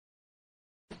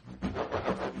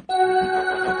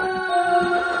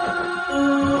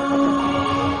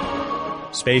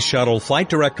Space Shuttle Flight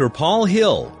Director Paul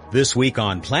Hill, this week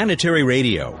on Planetary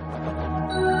Radio.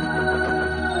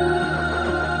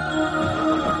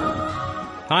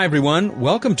 Hi everyone,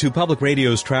 welcome to Public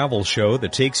Radio's travel show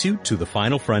that takes you to the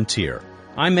final frontier.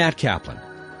 I'm Matt Kaplan.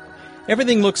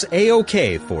 Everything looks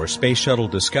A-OK for Space Shuttle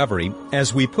Discovery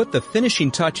as we put the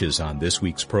finishing touches on this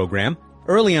week's program.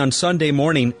 Early on Sunday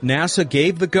morning, NASA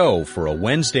gave the go for a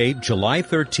Wednesday, July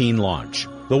 13 launch.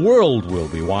 The world will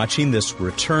be watching this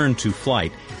return to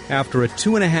flight after a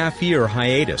 2.5-year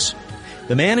hiatus.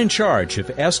 The man in charge of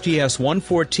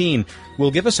STS-114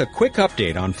 will give us a quick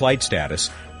update on flight status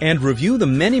and review the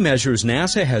many measures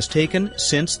NASA has taken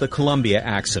since the Columbia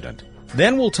accident.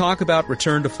 Then we'll talk about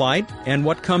return to flight and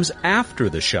what comes after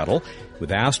the shuttle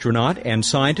with astronaut and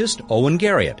scientist Owen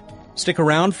Garriott. Stick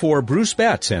around for Bruce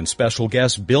Betts and special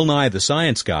guest Bill Nye the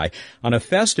Science Guy on a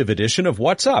festive edition of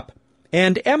What's Up.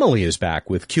 And Emily is back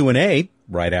with Q&A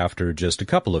right after just a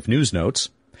couple of news notes.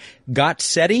 Got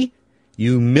SETI?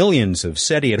 You millions of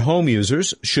SETI at home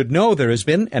users should know there has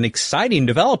been an exciting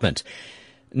development.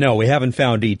 No, we haven't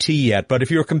found ET yet, but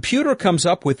if your computer comes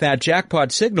up with that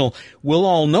jackpot signal, we'll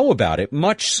all know about it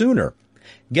much sooner.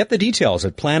 Get the details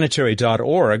at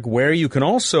planetary.org, where you can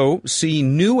also see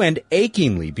new and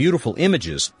achingly beautiful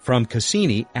images from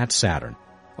Cassini at Saturn.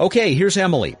 Okay, here's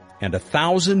Emily and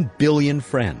 1,000 billion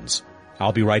friends.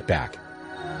 I'll be right back.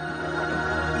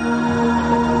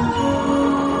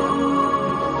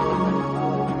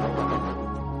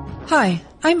 Hi,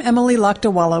 I'm Emily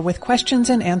Lakdawala with questions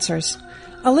and answers.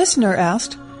 A listener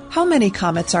asked, how many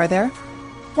comets are there?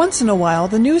 Once in a while,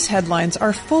 the news headlines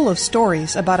are full of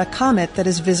stories about a comet that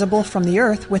is visible from the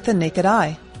Earth with the naked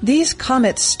eye. These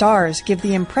comet stars give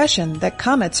the impression that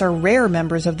comets are rare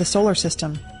members of the solar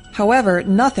system. However,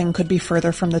 nothing could be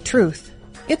further from the truth.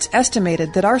 It's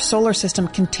estimated that our solar system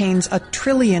contains 1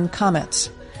 trillion comets.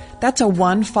 That's a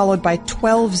 1 followed by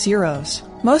 12 zeros.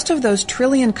 Most of those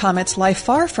trillion comets lie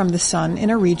far from the Sun in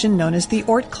a region known as the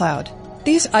Oort cloud.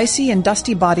 These icy and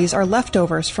dusty bodies are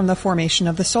leftovers from the formation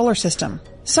of the solar system.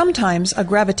 Sometimes a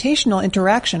gravitational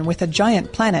interaction with a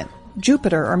giant planet,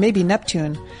 Jupiter or maybe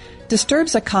Neptune,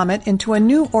 disturbs a comet into a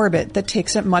new orbit that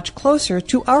takes it much closer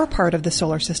to our part of the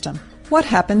solar system. What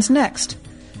happens next?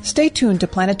 Stay tuned to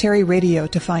Planetary Radio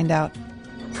to find out.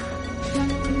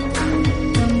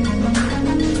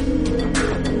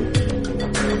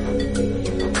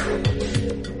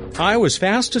 I was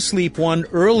fast asleep one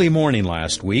early morning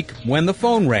last week when the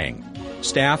phone rang.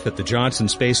 Staff at the Johnson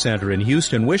Space Center in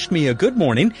Houston wished me a good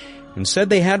morning and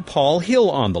said they had Paul Hill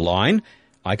on the line.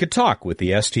 I could talk with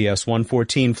the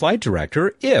STS-114 flight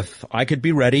director if I could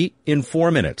be ready in 4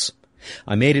 minutes.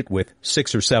 I made it with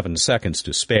 6 or 7 seconds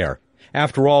to spare.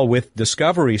 After all, with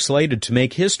Discovery slated to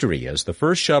make history as the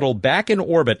first shuttle back in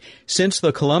orbit since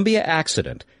the Columbia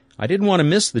accident, I didn't want to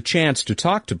miss the chance to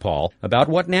talk to Paul about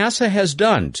what NASA has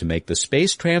done to make the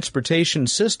space transportation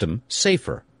system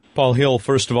safer. Paul Hill,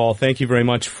 first of all, thank you very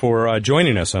much for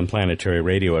joining us on Planetary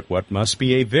Radio at what must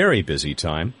be a very busy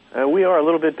time. We are a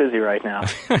little bit busy right now.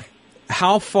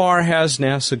 How far has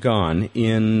NASA gone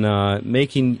in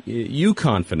making you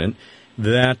confident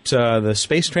that the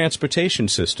space transportation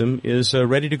system is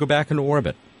ready to go back into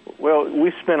orbit? Well,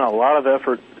 we spent a lot of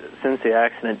effort since the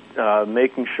accident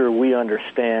making sure we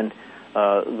understand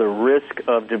the risk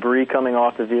of debris coming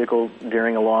off the vehicle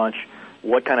during a launch,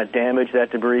 what kind of damage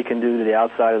that debris can do to the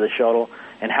outside of the shuttle,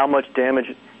 and how much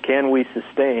damage can we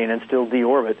sustain and still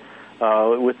deorbit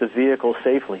with the vehicle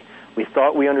safely. We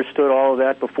thought we understood all of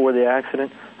that before the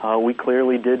accident. We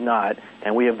clearly did not,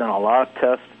 and we have done a lot of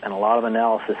tests and a lot of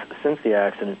analysis since the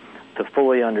accident to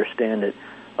fully understand it.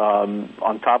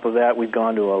 On top of that, we've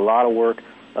gone to a lot of work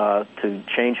to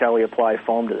change how we apply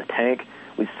foam to the tank.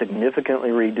 We've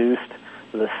significantly reduced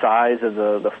the size of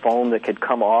the foam that could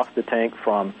come off the tank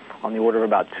from on the order of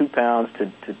about 2 pounds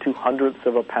to 2/100ths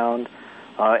of a pound.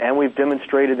 And we've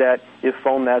demonstrated that if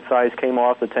foam that size came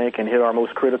off the tank and hit our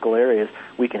most critical areas,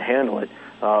 we can handle it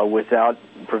without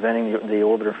preventing the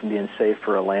orbiter from being safe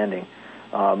for a landing.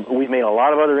 We've made a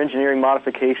lot of other engineering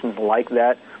modifications like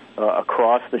that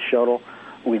across the shuttle.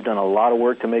 We've done a lot of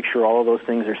work to make sure all of those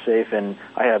things are safe, and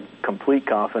I have complete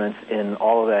confidence in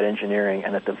all of that engineering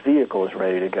and that the vehicle is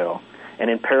ready to go. And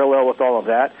in parallel with all of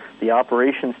that, the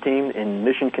operations team in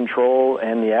mission control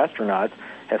and the astronauts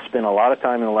have spent a lot of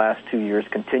time in the last 2 years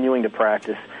continuing to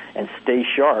practice and stay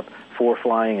sharp for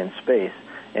flying in space.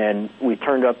 And we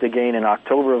turned up the game in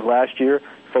October of last year,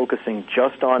 focusing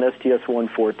just on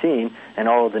STS-114 and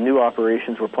all of the new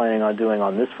operations we're planning on doing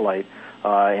on this flight.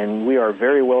 And we are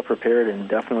very well prepared and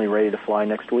definitely ready to fly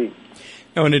next week.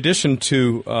 Now, in addition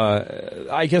to,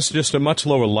 I guess, just a much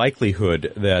lower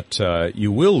likelihood that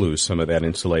you will lose some of that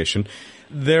insulation,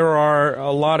 there are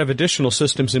a lot of additional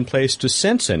systems in place to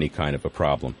sense any kind of a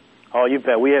problem. Oh, you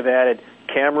bet. We have added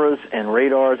cameras and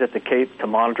radars at the Cape to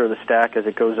monitor the stack as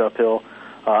it goes uphill.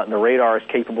 The radar is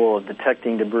capable of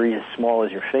detecting debris as small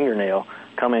as your fingernail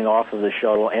coming off of the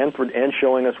shuttle and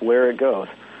showing us where it goes.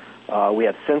 We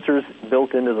have sensors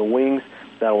built into the wings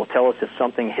that will tell us if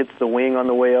something hits the wing on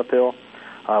the way uphill.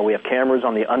 We have cameras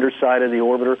on the underside of the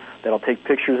orbiter that will take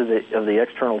pictures of the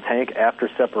external tank after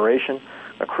separation.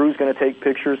 A crew's going to take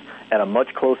pictures at a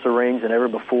much closer range than ever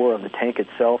before of the tank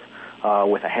itself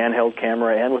with a handheld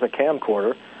camera and with a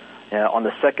camcorder. On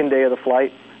the second day of the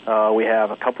flight, we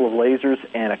have a couple of lasers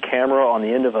and a camera on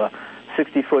the end of a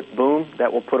 60-foot boom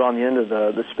that we'll put on the end of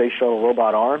the Space Shuttle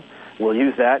robot arm. We'll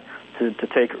use that to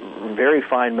take very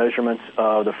fine measurements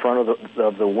of the front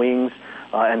of the wings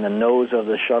and the nose of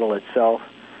the shuttle itself.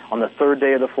 On the third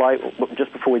day of the flight,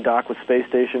 just before we dock with Space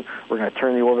Station, we're going to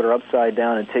turn the orbiter upside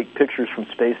down and take pictures from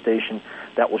Space Station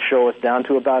that will show us down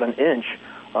to about an inch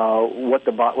what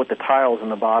the tiles in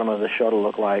the bottom of the shuttle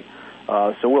look like.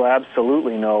 So we'll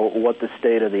absolutely know what the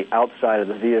state of the outside of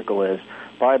the vehicle is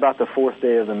by about the fourth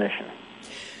day of the mission.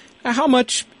 How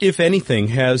much, if anything,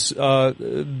 has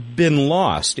been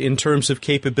lost in terms of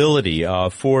capability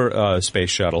for Space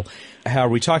Shuttle? How are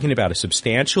we talking about a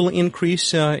substantial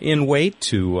increase in weight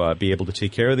to be able to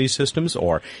take care of these systems,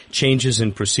 or changes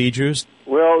in procedures?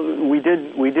 Well, we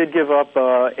did give up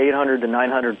 800 to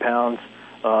 900 pounds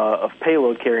of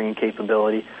payload carrying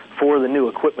capability for the new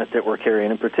equipment that we're carrying,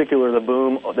 in particular the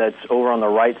boom that's over on the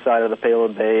right side of the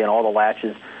payload bay and all the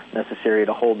latches necessary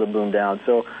to hold the boom down.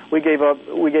 So we gave up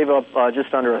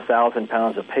just under 1,000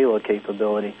 pounds of payload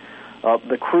capability.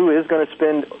 The crew is going to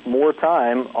spend more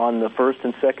time on the first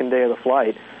and second day of the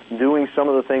flight doing some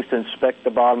of the things to inspect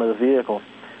the bottom of the vehicle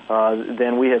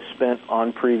than we have spent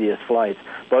on previous flights.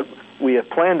 But we have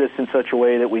planned this in such a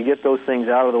way that we get those things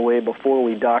out of the way before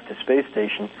we dock to Space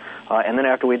Station. And then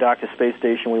after we dock to Space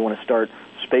Station, we want to start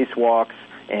spacewalks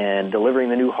and delivering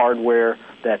the new hardware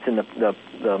that's in the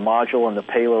module and the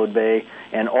payload bay.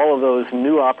 And all of those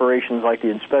new operations like the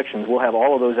inspections, we'll have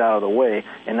all of those out of the way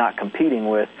and not competing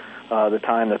with the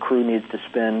time the crew needs to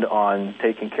spend on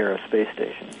taking care of Space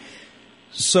Station.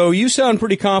 So you sound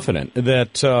pretty confident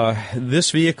that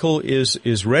this vehicle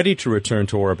is ready to return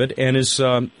to orbit and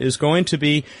is going to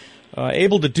be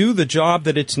able to do the job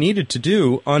that it's needed to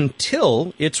do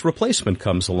until its replacement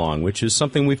comes along, which is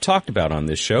something we've talked about on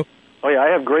this show. Oh, yeah,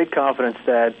 I have great confidence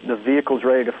that the vehicle's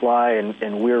ready to fly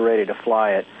and we're ready to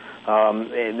fly it.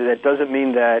 That doesn't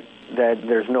mean that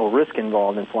there's no risk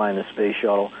involved in flying the Space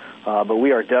Shuttle, but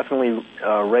we are definitely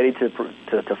ready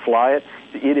to fly it.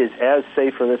 It is as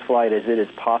safe for this flight as it is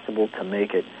possible to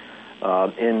make it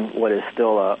in what is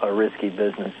still a risky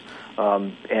business.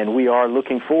 And we are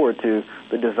looking forward to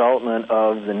the development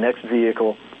of the next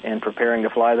vehicle and preparing to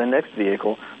fly the next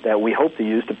vehicle that we hope to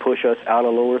use to push us out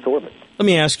of low Earth orbit. Let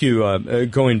me ask you,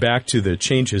 going back to the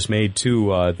changes made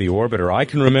to the orbiter, I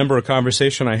can remember a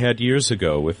conversation I had years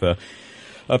ago with a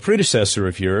predecessor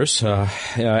of yours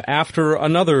after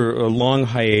another long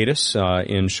hiatus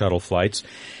in shuttle flights.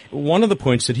 One of the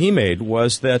points that he made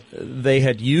was that they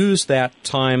had used that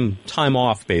time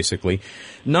off, basically,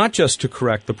 not just to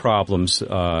correct the problems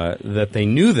that they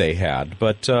knew they had,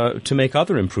 but to make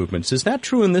other improvements. Is that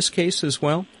true in this case as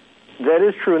well? That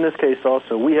is true in this case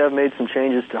also. We have made some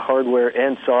changes to hardware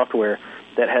and software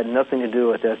that had nothing to do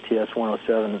with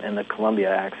STS-107 and the Columbia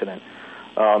accident.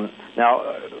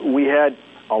 Now, we had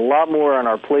a lot more on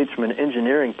our plates from an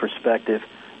engineering perspective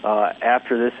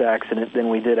after this accident than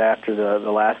we did after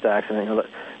the last accident,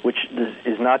 which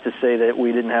is not to say that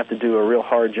we didn't have to do a real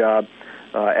hard job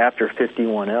after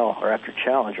 51L or after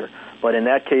Challenger. But in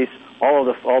that case, all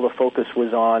the focus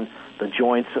was on the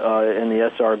joints in the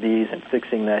SRBs and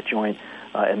fixing that joint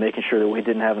and making sure that we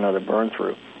didn't have another burn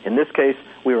through. In this case,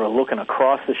 we were looking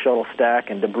across the shuttle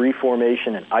stack and debris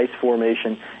formation and ice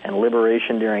formation and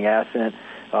liberation during ascent.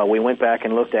 We went back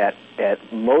and looked at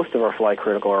most of our flight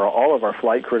critical or all of our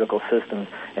flight critical systems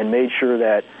and made sure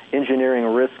that engineering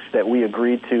risks that we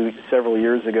agreed to several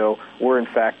years ago were in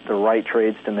fact the right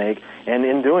trades to make. And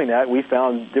in doing that, we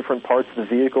found different parts of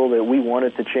the vehicle that we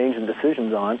wanted to change the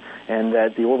decisions on and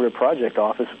that the Orbiter Project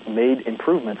Office made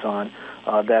improvements on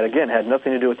that, again, had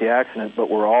nothing to do with the accident, but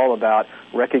were all about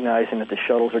recognizing that the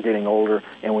shuttles are getting older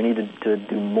and we needed to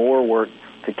do more work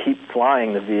to keep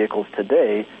flying the vehicles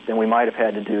today than we might have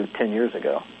had to do 10 years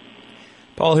ago.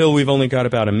 Paul Hill, we've only got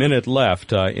about a minute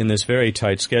left in this very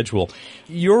tight schedule.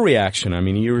 Your reaction, I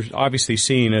mean, you're obviously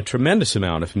seeing a tremendous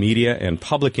amount of media and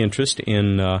public interest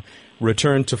in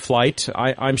return to flight.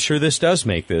 I'm sure this does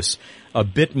make this a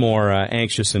bit more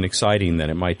anxious and exciting than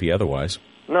it might be otherwise.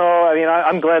 No, I mean,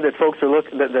 I'm glad that folks are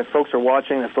that folks are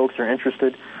watching, that folks are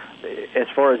interested. As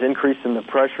far as increasing the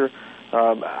pressure,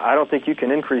 I don't think you can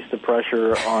increase the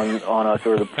pressure on us,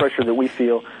 or the pressure that we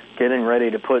feel getting ready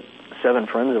to put 7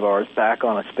 friends of ours back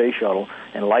on a space shuttle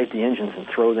and light the engines and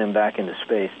throw them back into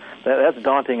space. That's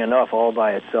daunting enough all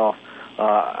by itself.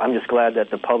 I'm just glad that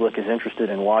the public is interested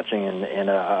in watching,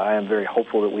 and I am very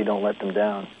hopeful that we don't let them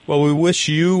down. Well, we wish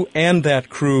you and that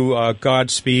crew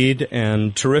Godspeed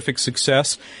and terrific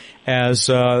success as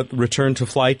return to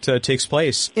flight takes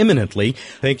place imminently.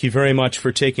 Thank you very much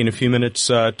for taking a few minutes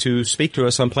to speak to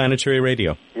us on Planetary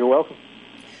Radio. You're welcome.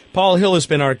 Paul Hill has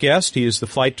been our guest. He is the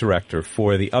flight director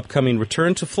for the upcoming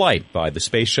return to flight by the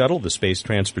Space Shuttle, the Space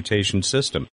Transportation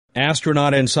System.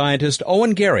 Astronaut and scientist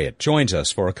Owen Garriott joins us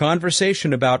for a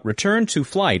conversation about return to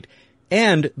flight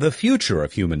and the future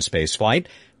of human spaceflight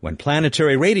when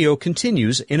Planetary Radio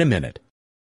continues in a minute.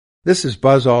 This is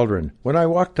Buzz Aldrin. When I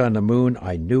walked on the moon,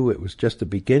 I knew it was just the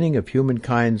beginning of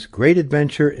humankind's great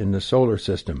adventure in the solar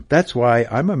system. That's why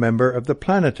I'm a member of the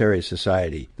Planetary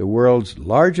Society, the world's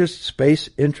largest space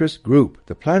interest group.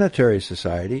 The Planetary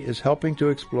Society is helping to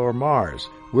explore Mars.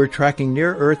 We're tracking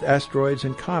near-Earth asteroids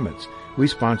and comets. We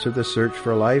sponsor the search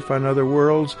for life on other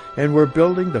worlds, and we're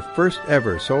building the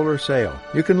first-ever solar sail.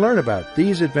 You can learn about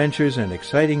these adventures and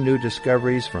exciting new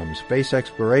discoveries from space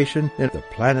exploration in the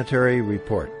Planetary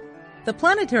Report. The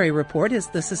Planetary Report is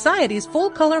the Society's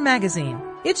full-color magazine.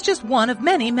 It's just one of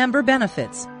many member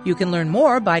benefits. You can learn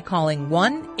more by calling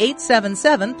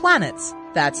 1-877-PLANETS.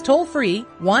 That's toll-free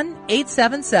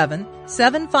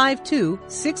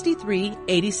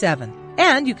 1-877-752-6387.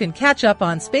 And you can catch up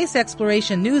on space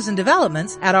exploration news and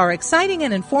developments at our exciting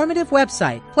and informative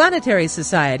website,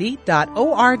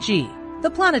 planetarysociety.org. The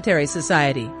Planetary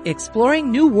Society, exploring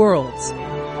new worlds.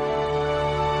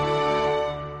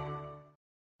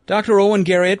 Dr. Owen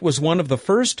Garriott was one of the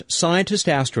first scientist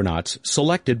astronauts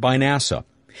selected by NASA.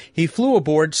 He flew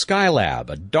aboard Skylab,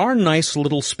 a darn nice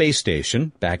little space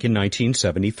station, back in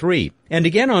 1973, and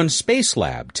again on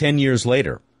Spacelab 10 years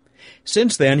later.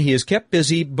 Since then, he has kept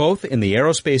busy both in the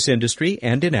aerospace industry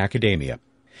and in academia.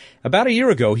 About a year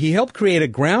ago, he helped create a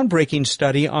groundbreaking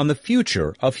study on the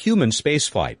future of human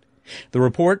spaceflight. The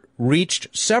report reached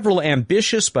several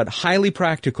ambitious but highly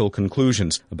practical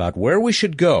conclusions about where we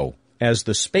should go as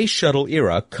the space shuttle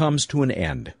era comes to an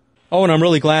end. Oh, and I'm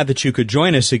really glad that you could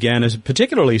join us again,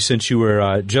 particularly since you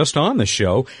were just on the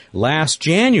show last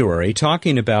January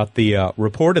talking about the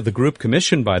report of the group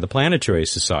commissioned by the Planetary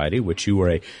Society, which you were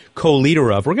a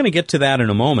co-leader of. We're going to get to that in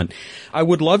a moment. I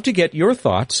would love to get your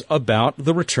thoughts about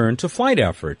the return to flight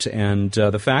effort and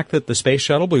the fact that the space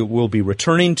shuttle will be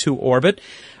returning to orbit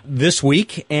this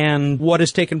week and what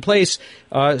has taken place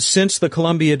since the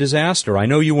Columbia disaster. I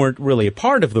know you weren't really a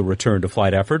part of the return to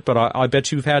flight effort, but I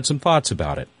bet you've had some thoughts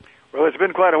about it. Well, it's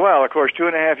been quite a while, of course,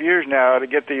 2.5 years now to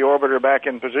get the orbiter back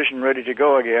in position, ready to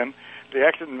go again. The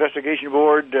Accident Investigation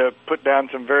Board put down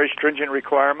some very stringent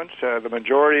requirements, the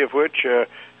majority of which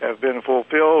have been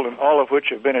fulfilled and all of which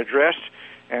have been addressed.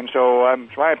 And so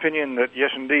it's my opinion that,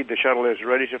 yes, indeed, the shuttle is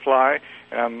ready to fly.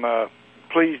 And I'm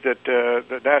pleased that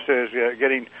NASA is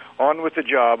getting on with the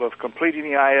job of completing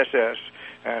the ISS,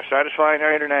 satisfying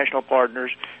our international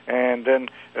partners, and then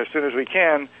as soon as we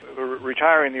can,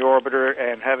 retiring the orbiter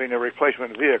and having a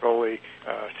replacement vehicle, the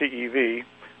CEV,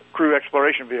 Crew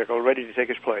Exploration Vehicle, ready to take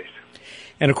its place.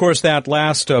 And, of course, that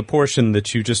last portion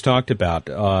that you just talked about,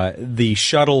 the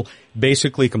shuttle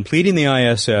basically completing the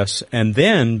ISS and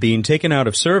then being taken out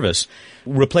of service,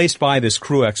 replaced by this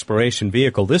Crew Exploration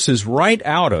Vehicle. This is right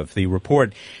out of the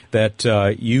report that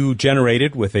you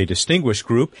generated with a distinguished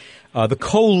group. The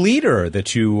co-leader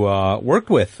that you worked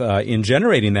with in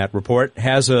generating that report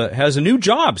has a new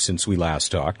job since we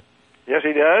last talked. Yes,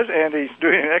 he does, and he's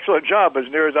doing an excellent job as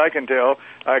near as I can tell.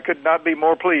 I could not be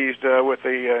more pleased with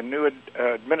the new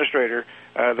administrator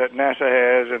that NASA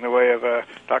has in the way of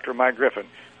Dr. Mike Griffin.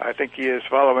 I think he is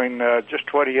following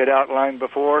just what he had outlined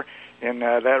before in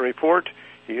that report.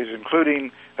 He is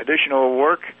including additional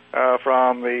work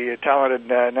from the talented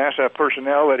NASA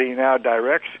personnel that he now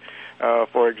directs.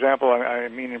 For example, I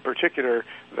mean in particular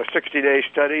the 60-day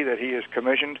study that he has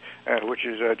commissioned, which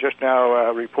is just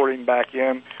now reporting back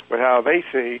in with how they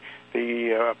see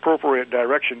the appropriate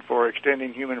direction for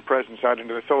extending human presence out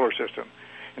into the solar system.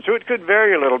 And so it could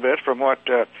vary a little bit from what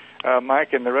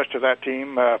Mike and the rest of that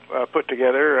team put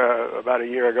together about a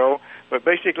year ago. But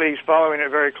basically, he's following it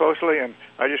very closely, and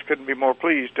I just couldn't be more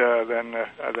pleased than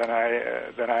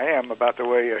I am about the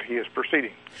way he is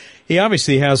proceeding. He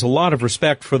obviously has a lot of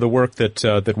respect for the work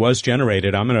that was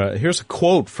generated. Here's a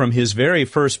quote from his very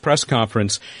first press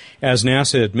conference as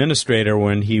NASA administrator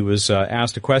when he was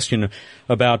asked a question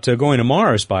about going to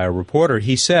Mars by a reporter.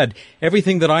 He said,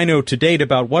 "Everything that I know to date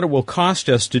about what it will cost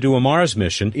us to do a Mars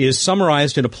mission is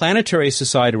summarized in a Planetary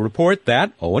Society report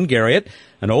that Owen Garriott,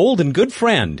 an old and good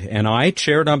friend, and I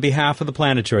chaired on behalf of the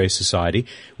Planetary Society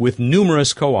with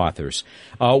numerous co-authors.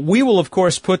 We will, of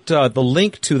course, put the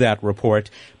link to that report,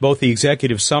 both the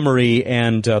executive summary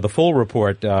and the full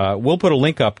report. We'll put a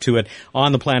link up to it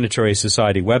on the Planetary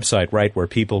Society website, right, where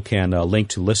people can link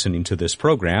to listening to this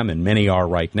program, and many are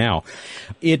right now.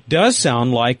 It does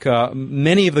sound like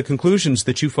many of the conclusions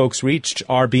that you folks reached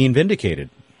are being vindicated.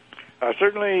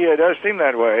 Certainly it does seem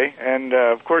that way, and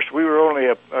of course we were only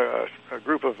a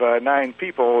group of 9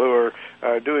 people who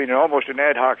were doing almost an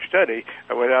ad hoc study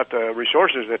without the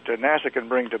resources that NASA can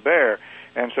bring to bear.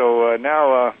 And so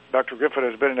now Dr. Griffith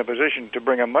has been in a position to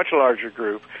bring a much larger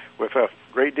group with a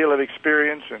great deal of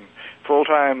experience, and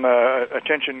full-time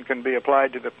attention can be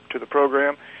applied to the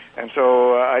program. And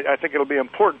so I think it'll be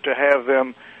important to have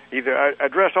them either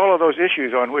address all of those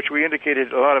issues on which we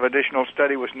indicated a lot of additional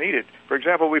study was needed. For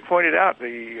example, we pointed out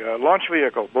the launch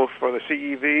vehicle, both for the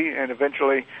CEV and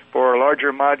eventually for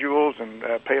larger modules and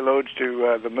payloads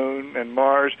to the Moon and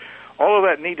Mars. All of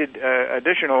that needed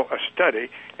additional study,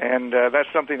 and that's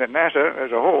something that NASA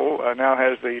as a whole now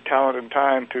has the talent and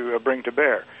time to bring to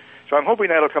bear. So I'm hoping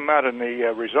that'll come out in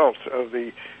the results of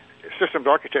the systems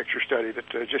architecture study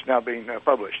that's just now being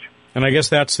published. And I guess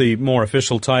that's the more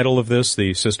official title of this,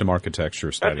 the System Architecture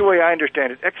Study. That's the way I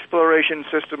understand it. Exploration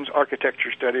Systems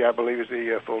Architecture Study, I believe, is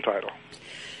the full title.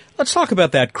 Let's talk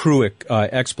about that crew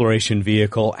exploration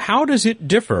vehicle. How does it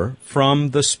differ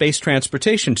from the space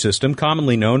transportation system,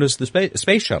 commonly known as the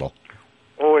space shuttle?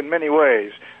 Oh, in many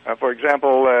ways. For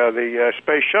example, the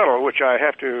space shuttle, which I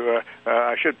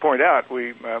should point out,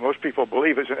 most people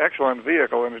believe is an excellent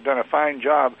vehicle and has done a fine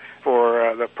job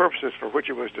for the purposes for which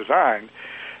it was designed.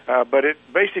 But it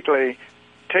basically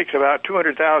takes about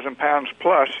 200,000 pounds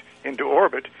plus into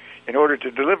orbit in order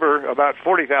to deliver about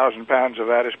 40,000 pounds of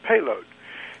that as payload.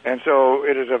 And so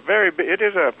it is a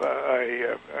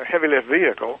heavy lift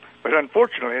vehicle, but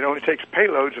unfortunately it only takes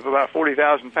payloads of about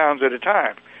 40,000 pounds at a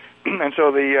time. And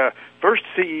so the first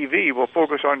CEV will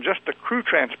focus on just the crew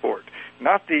transport,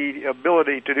 not the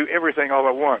ability to do everything all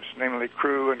at once, namely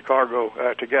crew and cargo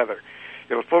together.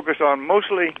 It'll focus on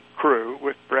mostly crew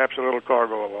with perhaps a little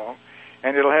cargo along,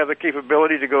 and it'll have the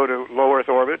capability to go to low Earth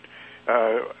orbit,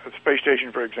 space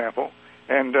station, for example.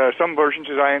 And some versions,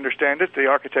 as I understand it, the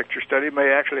architecture study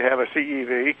may actually have a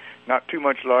CEV, not too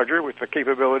much larger, with the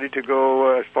capability to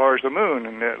go as far as the Moon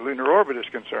and lunar orbit is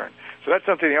concerned. So that's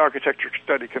something the architecture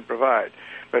study can provide.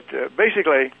 But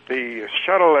basically, the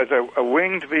shuttle is a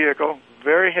winged vehicle,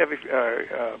 very heavy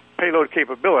payload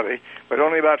capability, but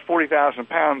only about 40,000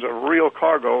 pounds of real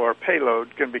cargo or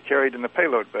payload can be carried in the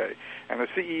payload bay. And the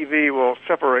CEV will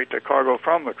separate the cargo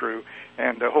from the crew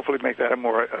and hopefully make that a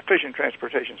more efficient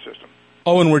transportation system.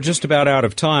 Oh, and we're just about out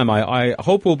of time. I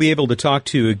hope we'll be able to talk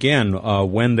to you again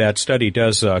when that study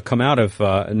does come out of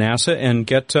NASA and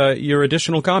get your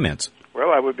additional comments.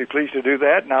 Well, I would be pleased to do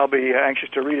that, and I'll be anxious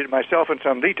to read it myself in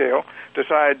some detail,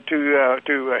 decide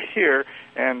to hear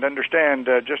and understand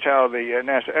just how the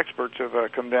NASA experts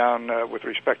have come down with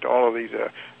respect to all of these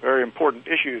very important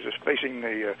issues facing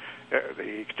the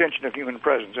extension of human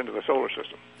presence into the solar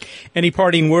system. Any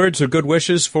parting words or good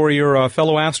wishes for your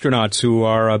fellow astronauts who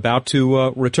are about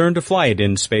to return to flight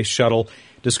in Space Shuttle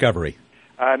Discovery?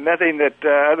 Nothing that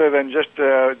other than just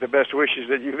the best wishes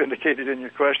that you've indicated in your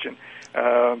question.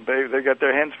 They've got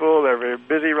their hands full. They're very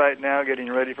busy right now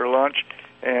getting ready for launch,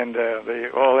 and they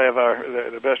all have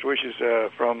the best wishes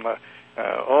from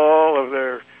all of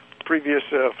their previous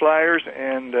flyers,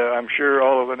 and I'm sure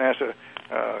all of the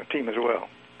NASA team as well.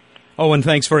 Owen,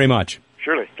 thanks very much.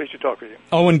 Surely. Pleased to talk with you.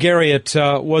 Owen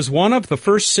Garriott was one of the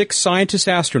first 6 scientist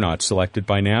astronauts selected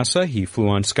by NASA. He flew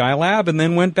on Skylab and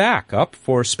then went back up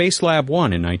for Spacelab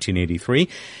 1 in 1983.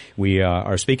 We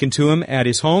are speaking to him at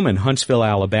his home in Huntsville,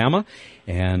 Alabama,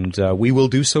 and we will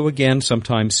do so again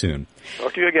sometime soon.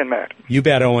 Talk to you again, Matt. You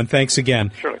bet, Owen. Thanks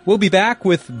again. Surely. We'll be back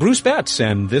with Bruce Betts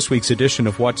and this week's edition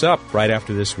of What's Up right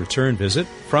after this return visit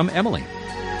from Emily.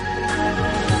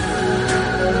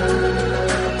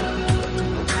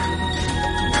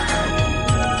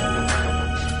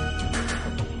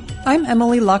 I'm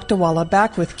Emily Lakdawalla,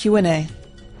 back with Q&A.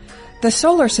 The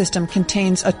solar system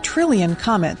contains 1 trillion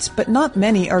comets, but not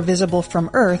many are visible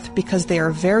from Earth because they are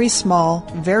very small,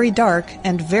 very dark,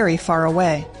 and very far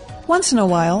away. Once in a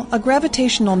while, a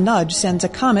gravitational nudge sends a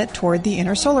comet toward the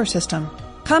inner solar system.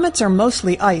 Comets are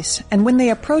mostly ice, and when they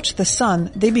approach the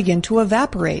sun, they begin to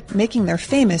evaporate, making their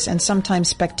famous and sometimes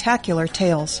spectacular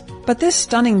tails. But this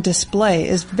stunning display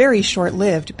is very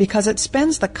short-lived because it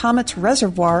spends the comet's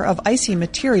reservoir of icy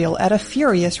material at a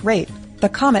furious rate. The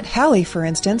comet Halley, for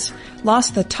instance,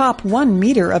 lost the top 1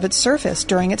 meter of its surface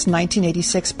during its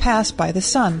 1986 pass by the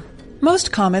sun.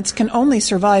 Most comets can only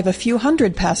survive a few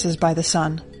hundred passes by the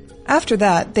sun. After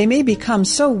that, they may become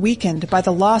so weakened by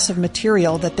the loss of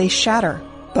material that they shatter.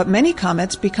 But many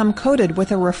comets become coated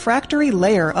with a refractory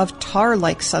layer of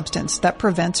tar-like substance that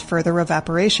prevents further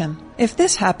evaporation. If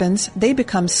this happens, they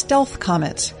become stealth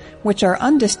comets, which are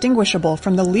undistinguishable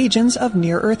from the legions of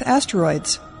near-Earth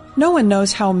asteroids. No one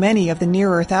knows how many of the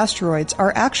near-Earth asteroids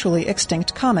are actually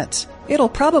extinct comets. It'll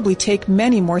probably take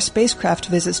many more spacecraft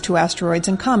visits to asteroids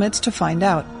and comets to find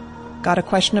out. Got a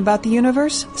question about the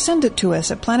universe? Send it to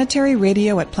us at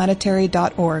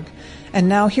planetaryradio@planetary.org. And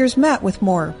now here's Matt with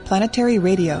more Planetary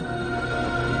Radio.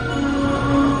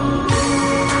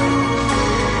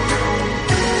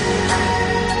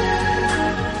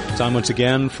 Time once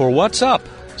again for What's Up.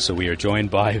 So we are joined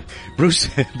by Bruce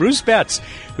Betts,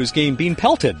 who's being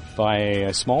pelted by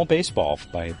a small baseball,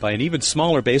 by an even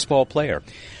smaller baseball player.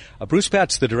 Bruce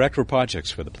Betts, the Director of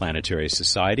Projects for the Planetary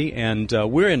Society, and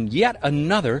we're in yet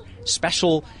another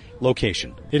special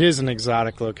location. It is an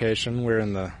exotic location. We're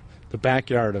in the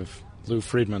backyard of Lou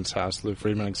Friedman's house. Lou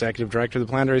Friedman, Executive Director of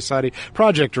the Planetary Society,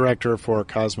 Project Director for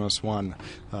Cosmos 1,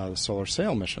 the Solar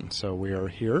Sail mission. So we are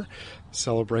here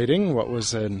celebrating what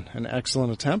was an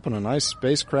excellent attempt on a nice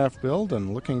spacecraft build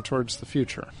and looking towards the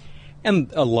future. And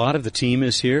a lot of the team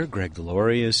is here. Greg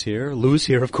Delory is here. Lou's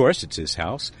here, of course. It's his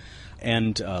house.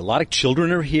 And a lot of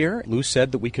children are here. Lou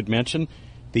said that we could mention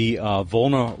the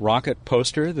Volna rocket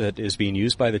poster that is being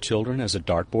used by the children as a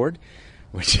dartboard,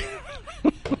 which...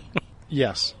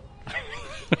 Yes.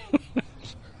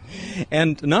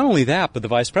 And not only that, but the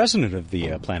Vice President of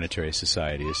the Planetary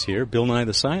Society is here, Bill Nye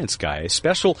the Science Guy. A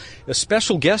special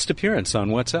guest appearance on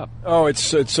What's Up. Oh, it's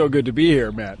so good to be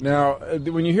here, Matt. Now,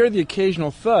 when you hear the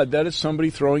occasional thud, that is somebody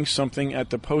throwing something at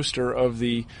the poster of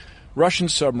the Russian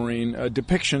submarine, a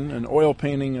depiction, an oil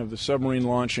painting of the submarine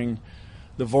launching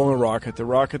the Volna rocket, the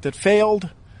rocket that failed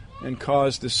and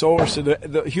caused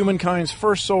the humankind's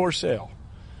first solar sail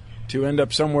to end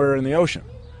up somewhere in the ocean.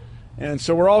 And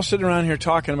so we're all sitting around here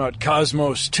talking about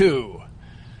Cosmos 2,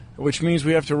 which means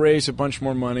we have to raise a bunch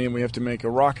more money and we have to make a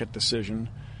rocket decision.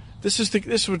 This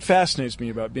is what fascinates me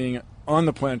about being on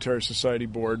the Planetary Society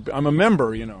board. I'm a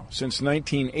member, since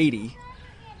 1980.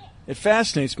 It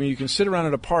fascinates me. You can sit around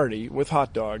at a party with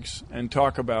hot dogs and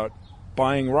talk about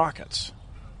buying rockets.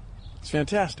 It's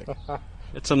fantastic.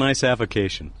 It's a nice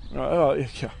avocation.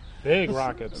 Yeah. Big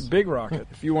rockets. Big rocket.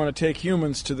 If you want to take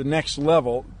humans to the next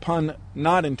level, pun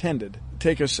not intended,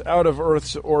 take us out of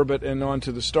Earth's orbit and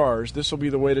onto the stars, this will be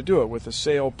the way to do it, with a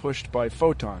sail pushed by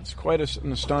photons. Quite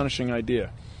an astonishing idea.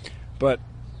 But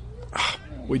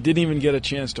we didn't even get a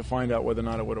chance to find out whether or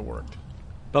not it would have worked.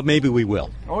 But maybe we will.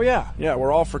 Oh yeah,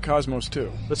 we're all for Cosmos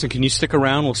 2. Listen, can you stick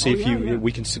around? We'll see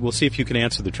we'll see if you can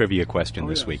answer the trivia question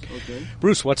this week. Okay.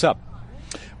 Bruce, what's up?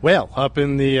 Well, up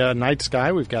in the night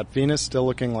sky, we've got Venus still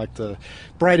looking like the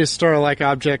brightest star-like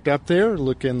object up there.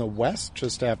 Look in the west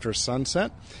just after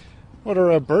sunset. What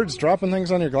are birds dropping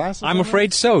things on your glasses? I'm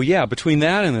afraid so, yeah. Between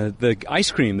that and the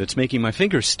ice cream that's making my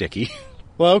fingers sticky.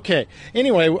 Well, okay.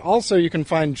 Anyway, also you can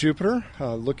find Jupiter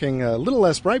looking a little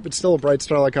less bright, but still a bright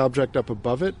star-like object up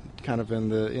above it, kind of in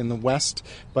the west,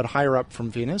 but higher up from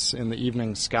Venus in the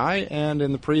evening sky. And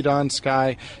in the pre-dawn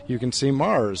sky, you can see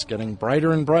Mars getting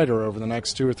brighter and brighter over the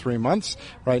next 2 or 3 months,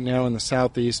 right now in the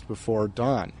southeast before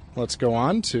dawn. Let's go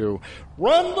on to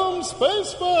Random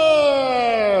Space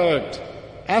Fact!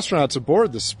 Astronauts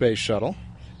aboard the space shuttle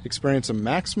experience a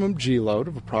maximum G-load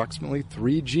of approximately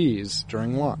 3 Gs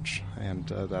during launch, and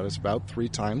that is about 3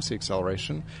 times the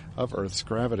acceleration of Earth's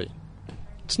gravity.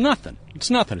 It's nothing. It's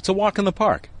a walk in the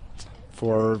park.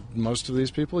 For most of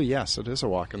these people, yes, it is a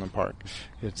walk in the park.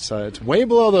 It's way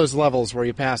below those levels where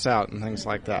you pass out and things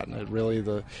like that, and it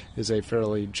really is a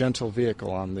fairly gentle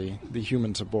vehicle on the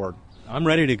humans aboard. I'm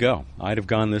ready to go. I'd have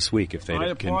gone this week if they'd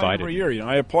invited. I apply every year.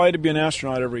 I apply to be an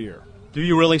astronaut every year. Do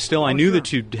you really still? I knew sure.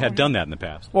 that you had done that in the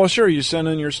past. Well, sure. You send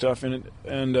in your stuff, and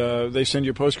they send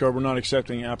you a postcard. We're not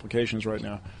accepting applications right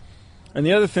now. And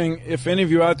the other thing, if any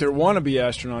of you out there want to be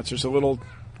astronauts, there's a little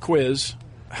quiz.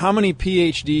 How many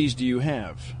PhDs do you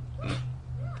have?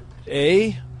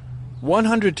 A,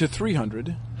 100 to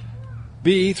 300.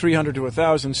 B, 300 to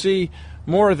 1,000. C,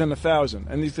 more than 1,000.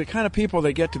 And the kind of people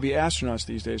that get to be astronauts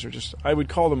these days are just, I would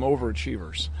call them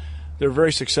overachievers. They're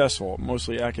very successful,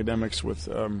 mostly academics with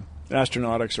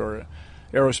astronautics or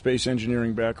aerospace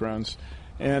engineering backgrounds.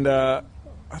 And I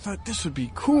thought this would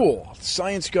be cool,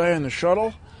 science guy on the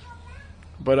shuttle.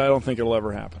 But I don't think it'll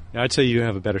ever happen. I'd say you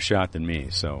have a better shot than me,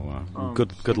 so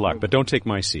good luck. But don't take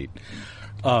my seat.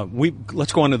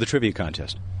 Let's go on to the trivia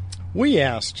contest. We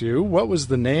asked you what was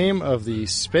the name of the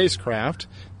spacecraft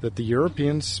that the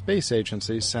European Space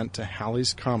Agency sent to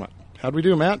Halley's Comet. How'd we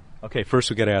do, Matt? Okay, first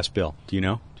we got to ask Bill. Do you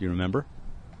know? Do you remember?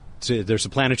 There's a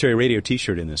Planetary Radio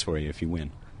T-shirt in this for you if you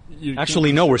win.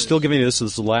 Actually, no, we're still giving you this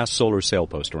as the last solar sail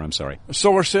poster. I'm sorry. A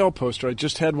solar sail poster. I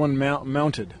just had one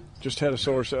mounted. Just had a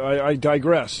solar sail. I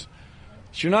digress.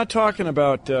 So you're not talking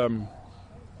about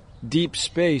Deep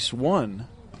Space One.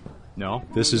 No,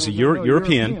 this is a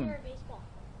European.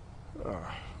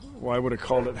 Well, I would have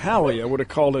called it Halley. I would have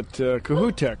called it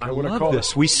Kohoutek. I would have called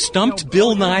this. We stumped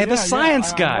Bill Nye, the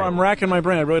science guy. I'm racking my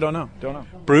brain. I really don't know.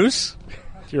 Bruce?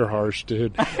 You're harsh,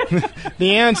 dude.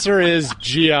 The answer is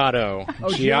Giotto.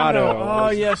 Giotto. Oh,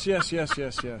 yes.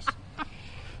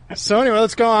 So anyway,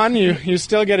 let's go on. You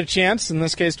still get a chance, in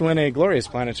this case, to win a Glorious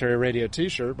Planetary Radio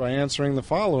T-shirt by answering the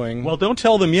following. Well, don't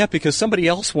tell them yet, because somebody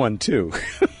else won, too.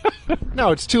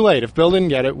 No, it's too late. If Bill didn't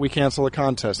get it, we cancel the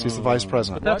contest. He's the vice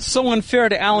president. That's so unfair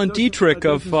to Alan Dietrich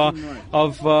of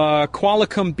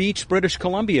Qualicum Beach, British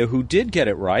Columbia, who did get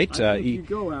it right.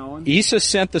 ESA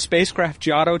sent the spacecraft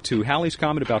Giotto to Halley's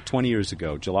Comet about 20 years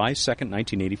ago. July 2nd,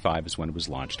 1985 is when it was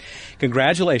launched.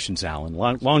 Congratulations, Alan.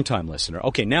 Long-time listener.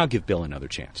 Okay, now give Bill another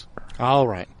chance. All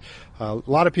right. A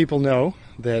lot of people know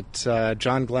that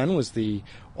John Glenn was the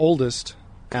oldest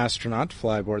astronaut to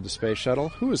fly aboard the space shuttle.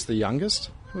 Who was the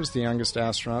youngest? Who was the youngest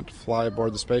astronaut to fly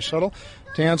aboard the space shuttle?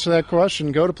 To answer that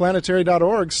question, go to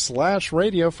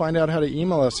planetary.org/radio, find out how to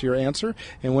email us your answer,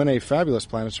 and win a fabulous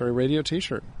Planetary Radio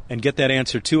T-shirt. And get that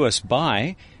answer to us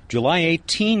by July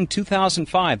 18,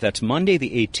 2005. That's Monday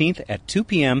the 18th at 2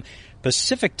 p.m.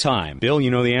 Pacific time. Bill, you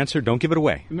know the answer. Don't give it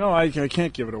away. No, I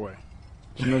can't give it away.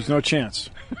 There's no chance.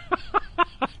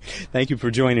 Thank you for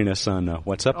joining us on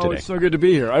What's Up today. It's so good to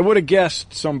be here. I would have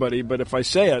guessed somebody, but if I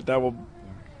say it, that will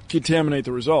contaminate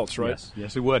the results, right?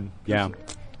 Yes, it would. Yeah,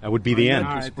 that would be the end.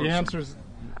 All right,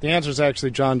 the answer's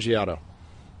actually John Giotto.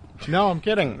 No, I'm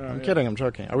kidding. I'm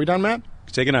joking. Are we done, Matt?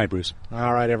 Say goodnight, Bruce.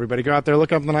 All right, everybody, go out there,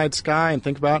 look up in the night sky, and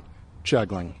think about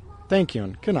juggling. Thank you,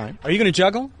 and good night. Are you going to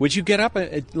juggle? Would you get up?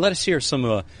 Let us hear some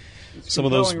of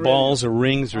those balls or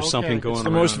rings or something going on. It's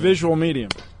the most visual medium.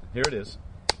 Here it is.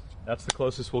 That's the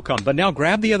closest we'll come. But now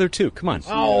grab the other two. Come on.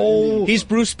 Oh. He's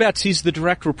Bruce Betts. He's the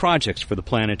Director of Projects for the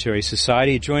Planetary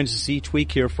Society. He joins us each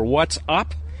week here for What's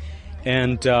Up.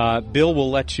 And Bill will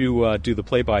let you do the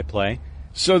play-by-play.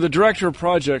 So the Director of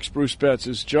Projects, Bruce Betts,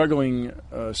 is juggling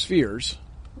spheres.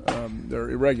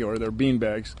 They're irregular. They're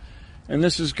beanbags. And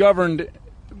this is governed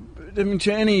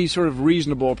to any sort of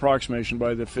reasonable approximation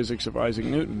by the physics of Isaac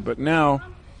Newton. But now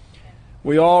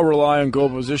we all rely on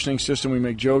global positioning system. We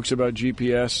make jokes about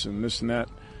GPS and this and that.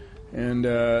 And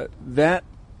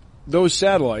those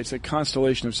satellites, that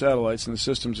constellation of satellites and the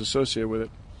systems associated with it,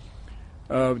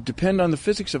 depend on the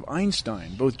physics of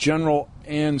Einstein, both general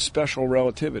and special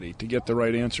relativity, to get the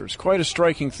right answer. It's quite a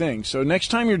striking thing. So next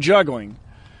time you're juggling,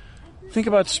 think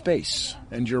about space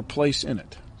and your place in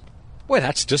it. Boy,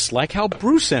 that's just like how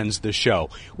Bruce ends the show.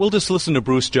 We'll just listen to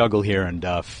Bruce juggle here and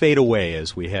fade away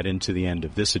as we head into the end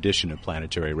of this edition of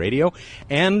Planetary Radio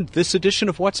and this edition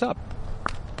of What's Up.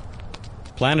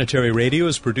 Planetary Radio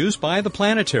is produced by the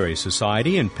Planetary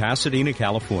Society in Pasadena,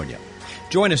 California.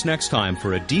 Join us next time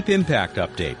for a Deep Impact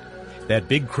update. That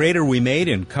big crater we made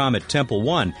in Comet Tempel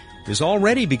 1 is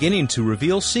already beginning to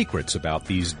reveal secrets about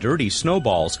these dirty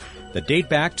snowballs that date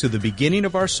back to the beginning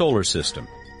of our solar system.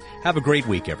 Have a great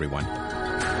week, everyone.